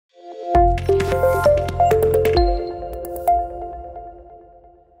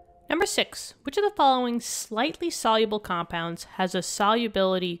Number 6, which of the following slightly soluble compounds has a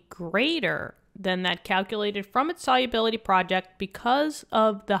solubility greater than that calculated from its solubility project because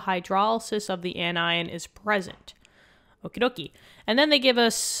of the hydrolysis of the anion is present? Okie dokie. And then they give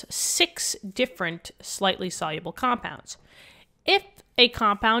us 6 different slightly soluble compounds. If a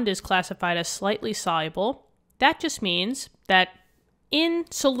compound is classified as slightly soluble, that just means that in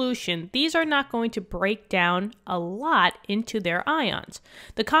solution, these are not going to break down a lot into their ions.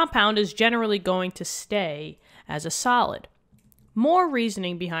 The compound is generally going to stay as a solid. More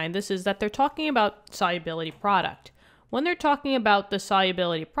reasoning behind this is that they're talking about solubility product. When they're talking about the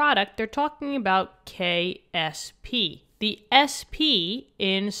solubility product, they're talking about KSP. The SP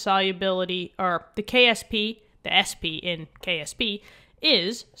in solubility, or the KSP, the SP in KSP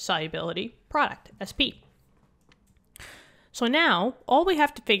is solubility product, SP. So now, all we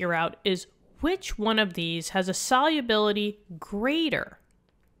have to figure out is which one of these has a solubility greater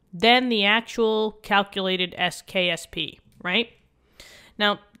than the actual calculated KSP, right?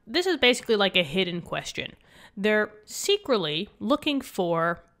 Now, this is basically like a hidden question. They're secretly looking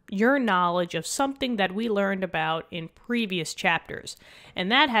for your knowledge of something that we learned about in previous chapters,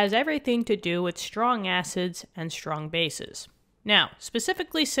 and that has everything to do with strong acids and strong bases. Now,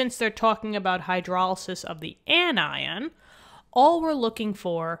 specifically since they're talking about hydrolysis of the anion, all we're looking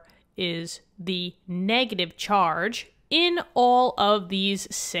for is the negative charge in all of these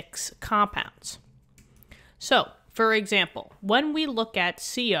 6 compounds. So, for example, when we look at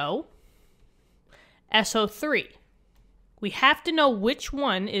CO, SO3, we have to know which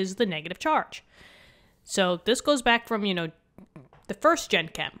one is the negative charge. So this goes back from, the first Gen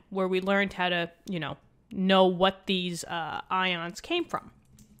Chem, where we learned how to, know what these ions came from,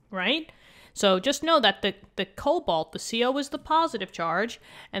 right? So just know that the cobalt, the CO, is the positive charge,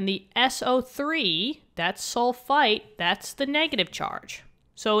 and the SO3, that's sulfite, that's the negative charge.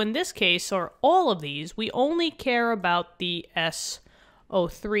 So in this case, or all of these, we only care about the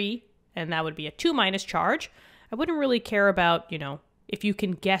SO3, and that would be a 2- charge. I wouldn't really care about, if you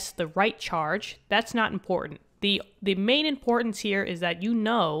can guess the right charge. That's not important. The main importance here is that you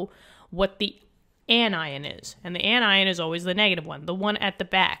know what the anion is, and the anion is always the negative one, the one at the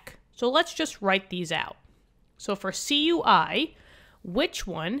back. So let's just write these out. So for CuI, which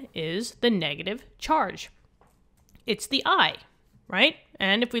one is the negative charge? It's the I, right?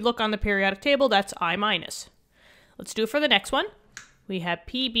 And if we look on the periodic table, that's I-. Let's do it for the next one. We have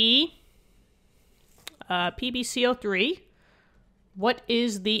PbCO3. What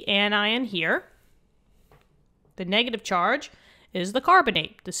is the anion here? The negative charge is the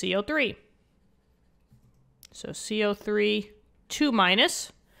carbonate, the CO3. So CO3,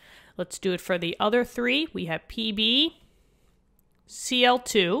 2-. Let's do it for the other 3. We have PbCl2.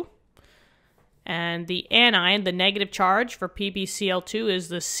 And the anion, the negative charge for PbCl2 is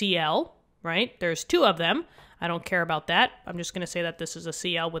the Cl, right? There's 2 of them. I don't care about that. I'm just going to say that this is a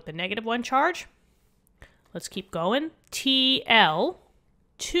Cl with the negative 1 charge. Let's keep going.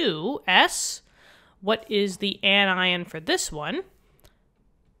 Tl2s. What is the anion for this one?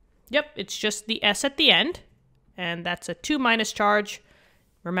 Yep, it's just the S at the end. And that's a 2- charge.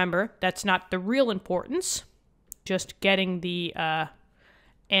 Remember, that's not the real importance. Just getting the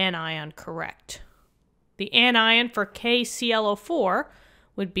anion correct. The anion for KClO4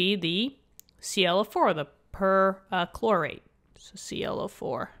 would be the ClO4, the perchlorate. So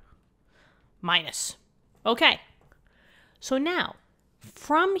ClO4-. Okay, so now,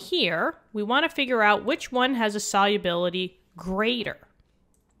 from here, we want to figure out which one has a solubility greater.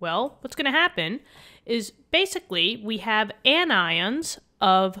 Well, what's going to happen is basically we have anions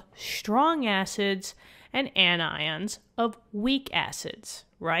of strong acids and anions of weak acids,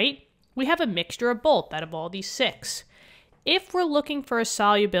 right? We have a mixture of both out of all these 6. If we're looking for a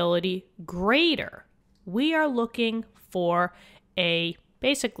solubility greater, we are looking for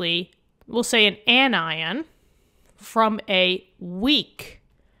basically, we'll say an anion from a weak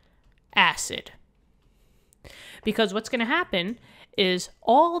acid. Because what's going to happen is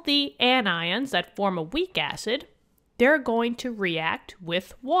all the anions that form a weak acid, they're going to react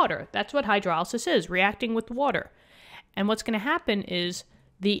with water. That's what hydrolysis is, reacting with water. And what's going to happen is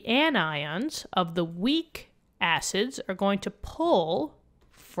the anions of the weak acids are going to pull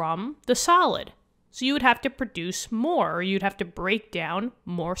from the solid. So you would have to produce more, or you'd have to break down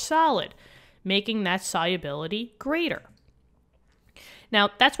more solid, making that solubility greater. Now,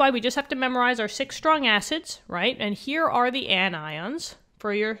 that's why we just have to memorize our 6 strong acids, right? And here are the anions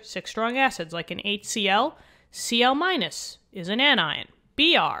for your 6 strong acids, like an HCl, Cl- is an anion,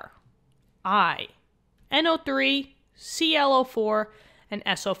 Br, I, NO3, ClO4, and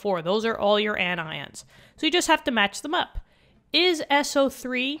SO4. Those are all your anions. So you just have to match them up. Is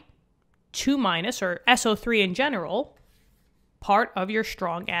SO3 2 minus, or SO3 in general, part of your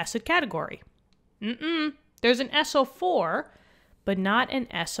strong acid category? There's an SO4, but not an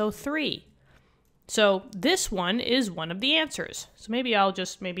SO3. So this one is one of the answers. So maybe I'll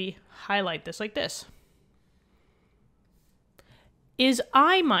just highlight this like this. Is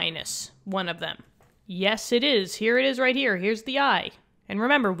I minus one of them? Yes, it is. Here it is right here. Here's the I. And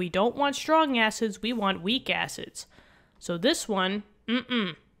remember, we don't want strong acids. We want weak acids. So this one,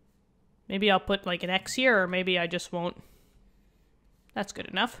 Maybe I'll put like an X here, or maybe I just won't. That's good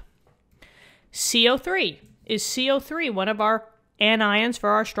enough. CO3. Is CO3 one of our anions for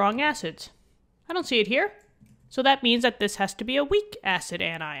our strong acids? I don't see it here. So that means that this has to be a weak acid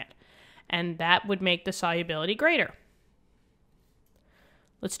anion. And that would make the solubility greater.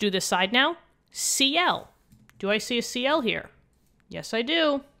 Let's do this side now. Cl. Do I see a Cl here? Yes, I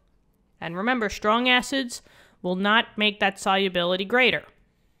do. And remember, strong acids will not make that solubility greater.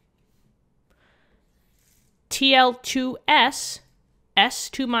 Tl2s,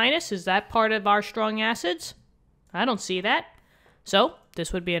 S2 minus, is that part of our strong acids? I don't see that. So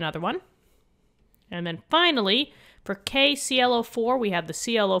this would be another one. And then finally, for KClO4, we have the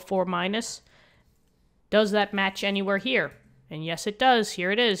ClO4 minus. Does that match anywhere here? And yes, it does.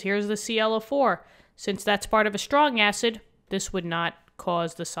 Here it is. Here's the ClO4. Since that's part of a strong acid, this would not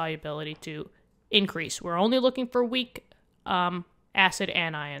cause the solubility to increase. We're only looking for weak acid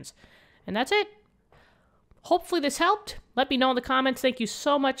anions. And that's it. Hopefully this helped. Let me know in the comments. Thank you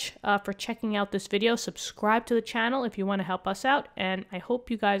so much for checking out this video. Subscribe to the channel if you want to help us out. And I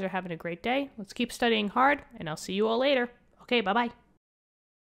hope you guys are having a great day. Let's keep studying hard, and I'll see you all later. Okay, bye-bye.